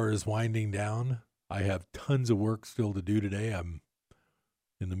 the hour is winding down. I have tons of work still to do today. I'm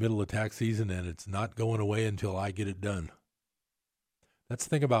in the middle of tax season, and it's not going away until I get it done. That's the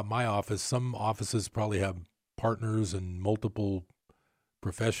thing about my office. Some offices probably have partners and multiple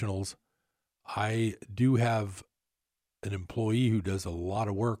professionals. I do have an employee who does a lot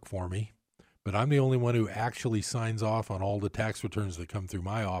of work for me, but I'm the only one who actually signs off on all the tax returns that come through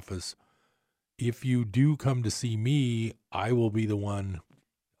my office. If you do come to see me, I will be the one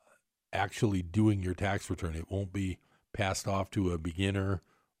actually doing your tax return. It won't be passed off to a beginner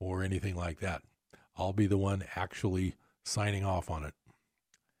or anything like that. I'll be the one actually signing off on it.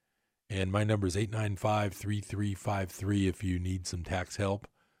 And my number is 895-3353 if you need some tax help.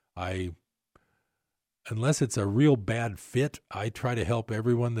 Unless it's a real bad fit, I try to help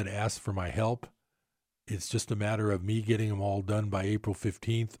everyone that asks for my help. It's just a matter of me getting them all done by April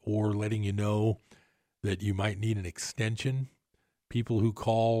 15th or letting you know that you might need an extension. People who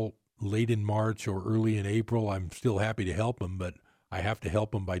call late in March or early in April, I'm still happy to help them, but I have to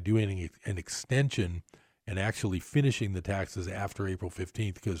help them by doing an extension and actually finishing the taxes after April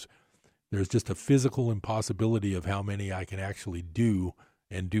 15th because there's just a physical impossibility of how many I can actually do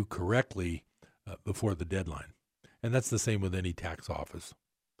and do correctly before the deadline. And that's the same with any tax office.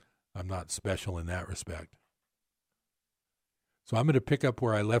 I'm not special in that respect. So I'm going to pick up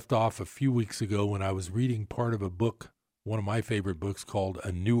where I left off a few weeks ago when I was reading part of a book, one of my favorite books called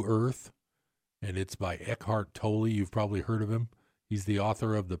A New Earth, and it's by Eckhart Tolle. You've probably heard of him. He's the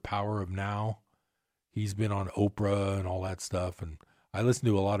author of The Power of Now. He's been on Oprah and all that stuff, and I listen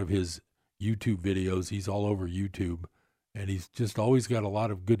to a lot of his YouTube videos. He's all over YouTube, and he's just always got a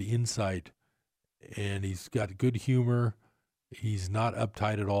lot of good insight, and he's got good humor. He's not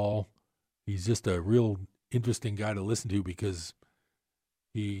uptight at all. He's just a real interesting guy to listen to because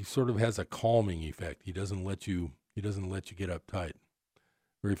he sort of has a calming effect. He doesn't let you get uptight,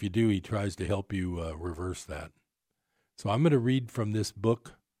 or if you do, he tries to help you reverse that. So I'm going to read from this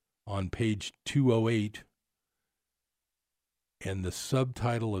book on page 208. And the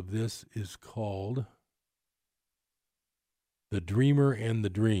subtitle of this is called The Dreamer and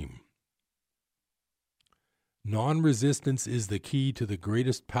the Dream. Non-resistance is the key to the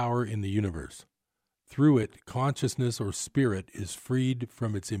greatest power in the universe. Through it, consciousness or spirit is freed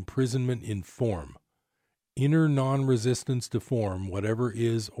from its imprisonment in form. Inner non-resistance to form, whatever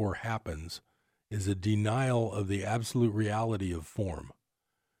is or happens, is a denial of the absolute reality of form.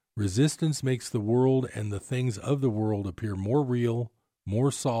 Resistance makes the world and the things of the world appear more real, more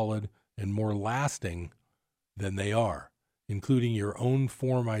solid, and more lasting than they are, including your own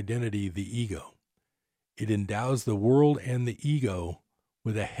form identity, the ego. It endows the world and the ego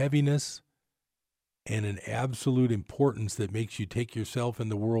with a heaviness and an absolute importance that makes you take yourself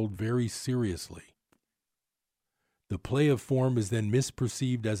and the world very seriously. The play of form is then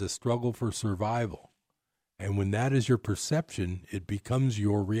misperceived as a struggle for survival. And when that is your perception, it becomes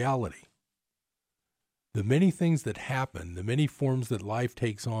your reality. The many things that happen, the many forms that life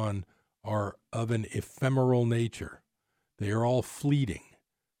takes on, are of an ephemeral nature. They are all fleeting.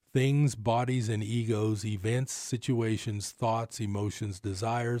 Things, bodies, and egos, events, situations, thoughts, emotions,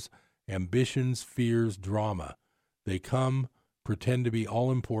 desires, ambitions, fears, drama. They come, pretend to be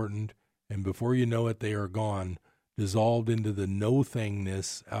all important, and before you know it, they are gone, dissolved into the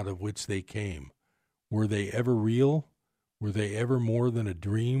no-thingness out of which they came. Were they ever real? Were they ever more than a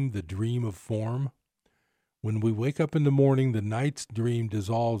dream, the dream of form? When we wake up in the morning, the night's dream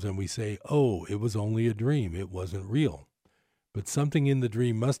dissolves and we say, oh, it was only a dream, it wasn't real. But something in the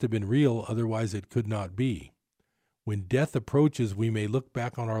dream must have been real, otherwise it could not be. When death approaches, we may look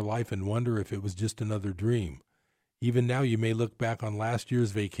back on our life and wonder if it was just another dream. Even now you may look back on last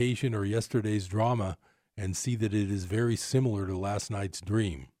year's vacation or yesterday's drama and see that it is very similar to last night's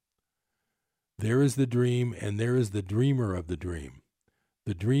dream. There is the dream, and there is the dreamer of the dream.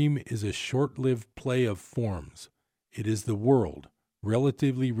 The dream is a short-lived play of forms. It is the world,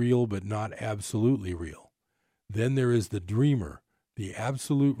 relatively real but not absolutely real. Then there is the dreamer, the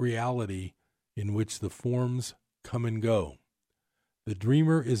absolute reality in which the forms come and go. The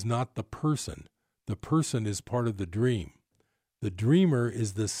dreamer is not the person. The person is part of the dream. The dreamer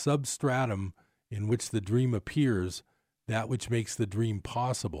is the substratum in which the dream appears, that which makes the dream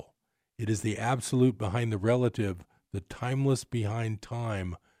possible. It is the absolute behind the relative, the timeless behind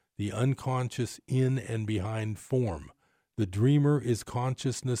time, the unconscious in and behind form. The dreamer is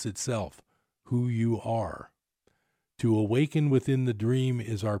consciousness itself, who you are. To awaken within the dream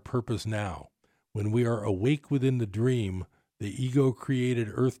is our purpose now. When we are awake within the dream, the ego-created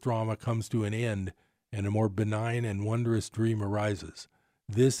earth drama comes to an end, and a more benign and wondrous dream arises.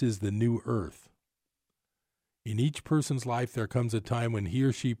 This is the new earth. In each person's life, there comes a time when he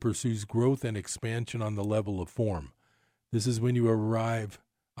or she pursues growth and expansion on the level of form. This is when you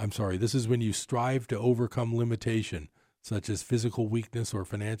strive to overcome limitation, such as physical weakness or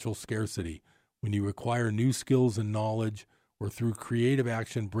financial scarcity, when you require new skills and knowledge, or through creative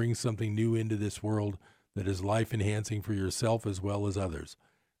action bring something new into this world that is life-enhancing for yourself as well as others.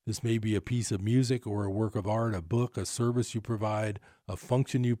 This may be a piece of music or a work of art, a book, a service you provide, a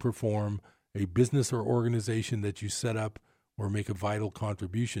function you perform, a business or organization that you set up or make a vital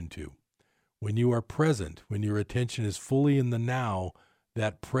contribution to. When you are present, when your attention is fully in the now,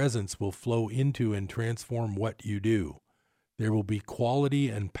 that presence will flow into and transform what you do. There will be quality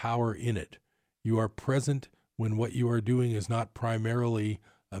and power in it. You are present when what you are doing is not primarily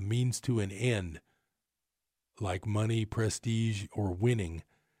a means to an end, like money, prestige, or winning,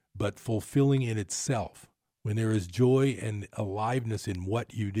 but fulfilling in itself, when there is joy and aliveness in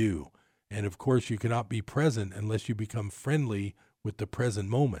what you do. And of course, you cannot be present unless you become friendly with the present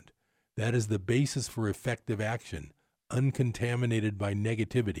moment. That is the basis for effective action, uncontaminated by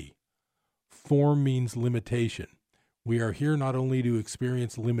negativity. Form means limitation. We are here not only to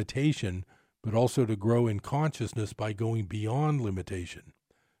experience limitation, but also to grow in consciousness by going beyond limitation.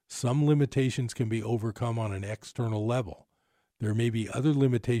 Some limitations can be overcome on an external level. There may be other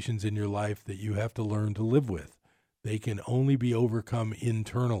limitations in your life that you have to learn to live with. They can only be overcome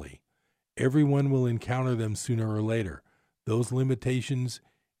internally. Everyone will encounter them sooner or later. Those limitations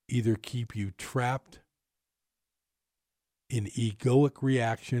either keep you trapped in egoic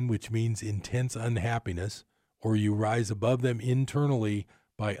reaction, which means intense unhappiness, or you rise above them internally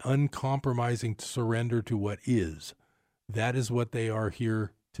by uncompromising surrender to what is. That is what they are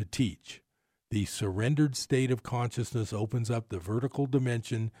here to teach. The surrendered state of consciousness opens up the vertical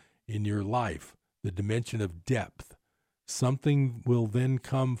dimension in your life, the dimension of depth. Something will then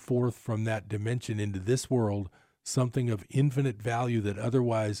come forth from that dimension into this world, something of infinite value that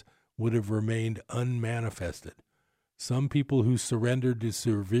otherwise would have remained unmanifested. Some people who surrender to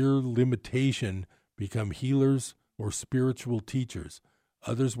severe limitation become healers or spiritual teachers.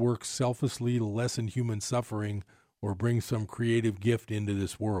 Others work selflessly to lessen human suffering or bring some creative gift into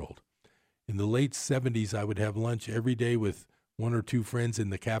this world. In the late 70s, I would have lunch every day with one or two friends in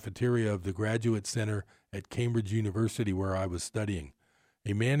the cafeteria of the Graduate Center at Cambridge University where I was studying.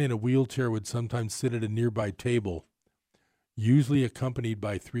 A man in a wheelchair would sometimes sit at a nearby table, usually accompanied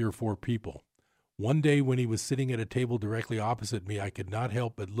by 3 or 4 people. One day when he was sitting at a table directly opposite me, I could not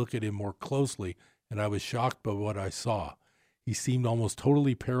help but look at him more closely, and I was shocked by what I saw. He seemed almost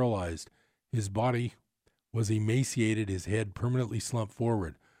totally paralyzed. His body was emaciated, his head permanently slumped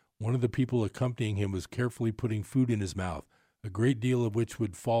forward. One of the people accompanying him was carefully putting food in his mouth, a great deal of which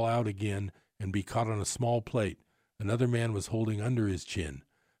would fall out again and be caught on a small plate. Another man was holding under his chin.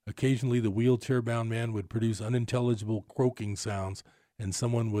 Occasionally the wheelchair-bound man would produce unintelligible croaking sounds, and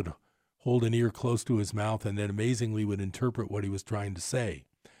someone would hold an ear close to his mouth, and then amazingly would interpret what he was trying to say.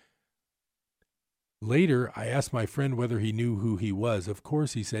 Later, I asked my friend whether he knew who he was. Of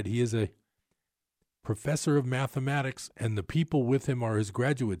course, he said he is a professor of mathematics, and the people with him are his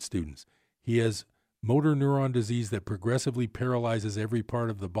graduate students. He has motor neuron disease that progressively paralyzes every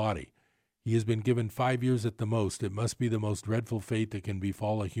part of the body. He has been given 5 years at the most. It must be the most dreadful fate that can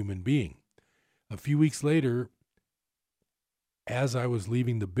befall a human being. A few weeks later, as I was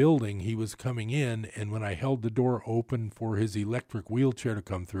leaving the building, he was coming in, and when I held the door open for his electric wheelchair to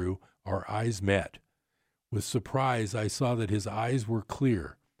come through, our eyes met. With surprise, I saw that his eyes were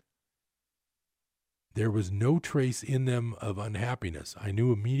clear. There was no trace in them of unhappiness. I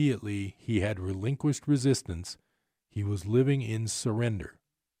knew immediately he had relinquished resistance. He was living in surrender.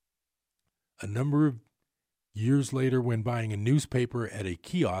 A number of years later, when buying a newspaper at a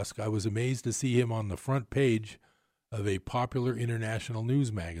kiosk, I was amazed to see him on the front page of a popular international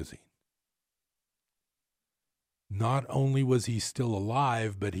news magazine. Not only was he still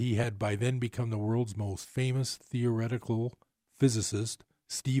alive, but he had by then become the world's most famous theoretical physicist,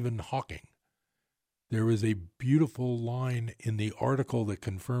 Stephen Hawking. There was a beautiful line in the article that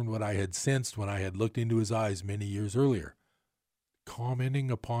confirmed what I had sensed when I had looked into his eyes many years earlier. Commenting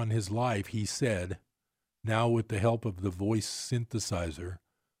upon his life, he said, now with the help of the voice synthesizer,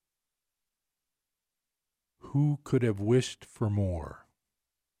 "Who could have wished for more?"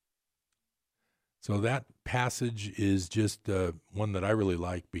 So that passage is just one that I really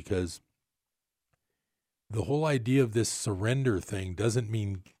like, because the whole idea of this surrender thing doesn't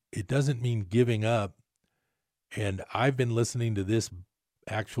mean giving up. And I've been listening to this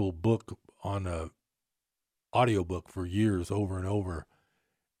actual book on a audiobook for years, over and over.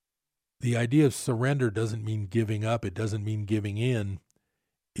 The idea of surrender doesn't mean giving up. It doesn't mean giving in.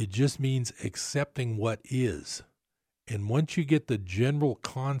 It just means accepting what is. And once you get the general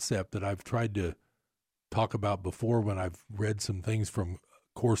concept that I've tried to talk about before when I've read some things from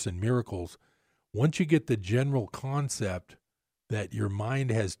Course in Miracles, once you get the general concept that your mind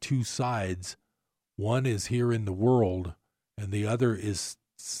has two sides, one is here in the world and the other is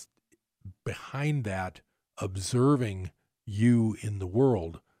behind that, observing you in the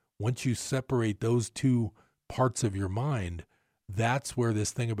world. Once you separate those two parts of your mind, that's where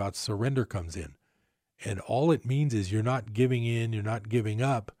this thing about surrender comes in. And all it means is you're not giving in, you're not giving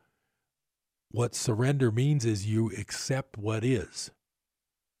up. What surrender means is you accept what is,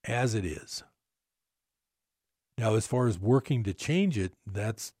 as it is. Now, as far as working to change it,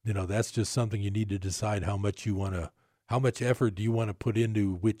 that's just something you need to decide how much effort do you want to put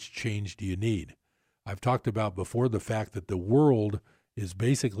into which change do you need. I've talked about before the fact that the world is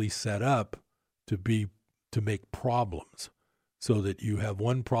basically set up to make problems, so that you have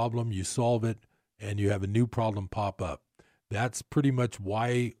one problem, you solve it, and you have a new problem pop up. That's pretty much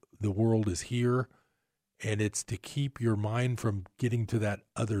why the world is here, and it's to keep your mind from getting to that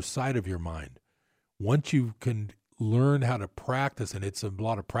other side of your mind. Once you can learn how to practice, and it's a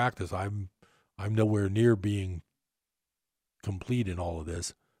lot of practice, I'm nowhere near being complete in all of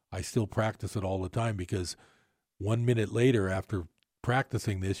this. I still practice it all the time, because 1 minute later after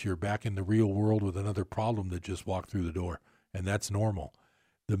practicing this, you're back in the real world with another problem that just walked through the door, and that's normal.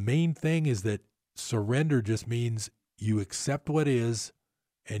 The main thing is that surrender just means you accept what is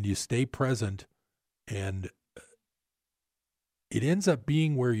and you stay present, and it ends up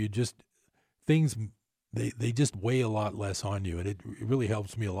being where you just, things, they just weigh a lot less on you, and it really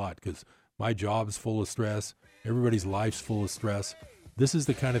helps me a lot, because my job's full of stress, everybody's life's full of stress. This is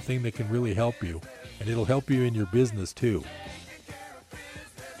the kind of thing that can really help you, and it'll help you in your business too.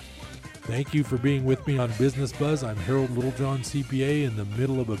 Thank you for being with me on Business Buzz. I'm Harold Littlejohn, CPA, in the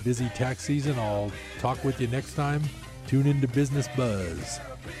middle of a busy tax season. I'll talk with you next time. Tune into Business Buzz.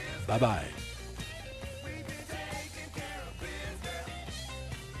 Bye-bye.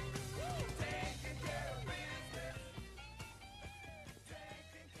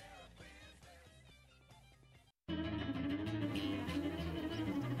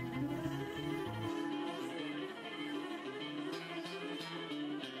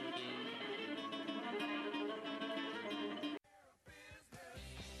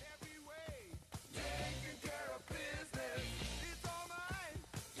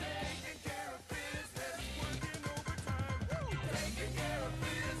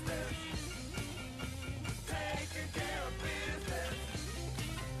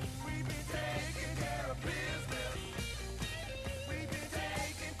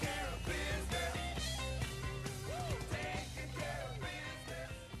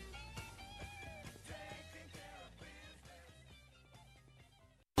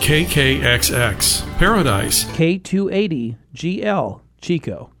 KKXX, Paradise, K280GL,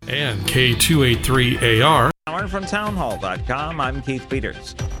 Chico. And K283AR. From townhall.com, I'm Keith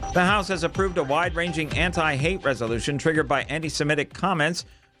Peters. The House has approved a wide-ranging anti-hate resolution triggered by anti-Semitic comments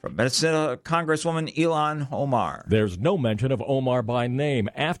from Minnesota Congresswoman Ilhan Omar. There's no mention of Omar by name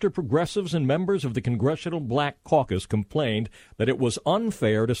after progressives and members of the Congressional Black Caucus complained that it was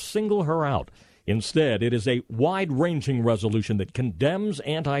unfair to single her out. Instead, it is a wide-ranging resolution that condemns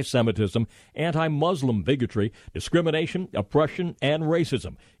anti-Semitism, anti-Muslim bigotry, discrimination, oppression, and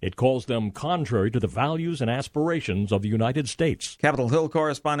racism. It calls them contrary to the values and aspirations of the United States. Capitol Hill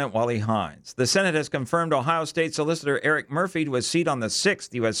correspondent Wally Hines. The Senate has confirmed Ohio State Solicitor Eric Murphy to a seat on the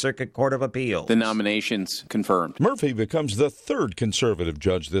 6th U.S. Circuit Court of Appeals. The nomination's confirmed. Murphy becomes the third conservative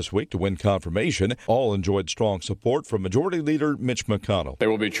judge this week to win confirmation. All enjoyed strong support from Majority Leader Mitch McConnell. They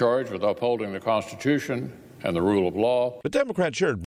will be charged with upholding the Constitution and the rule of law. The Democrat shared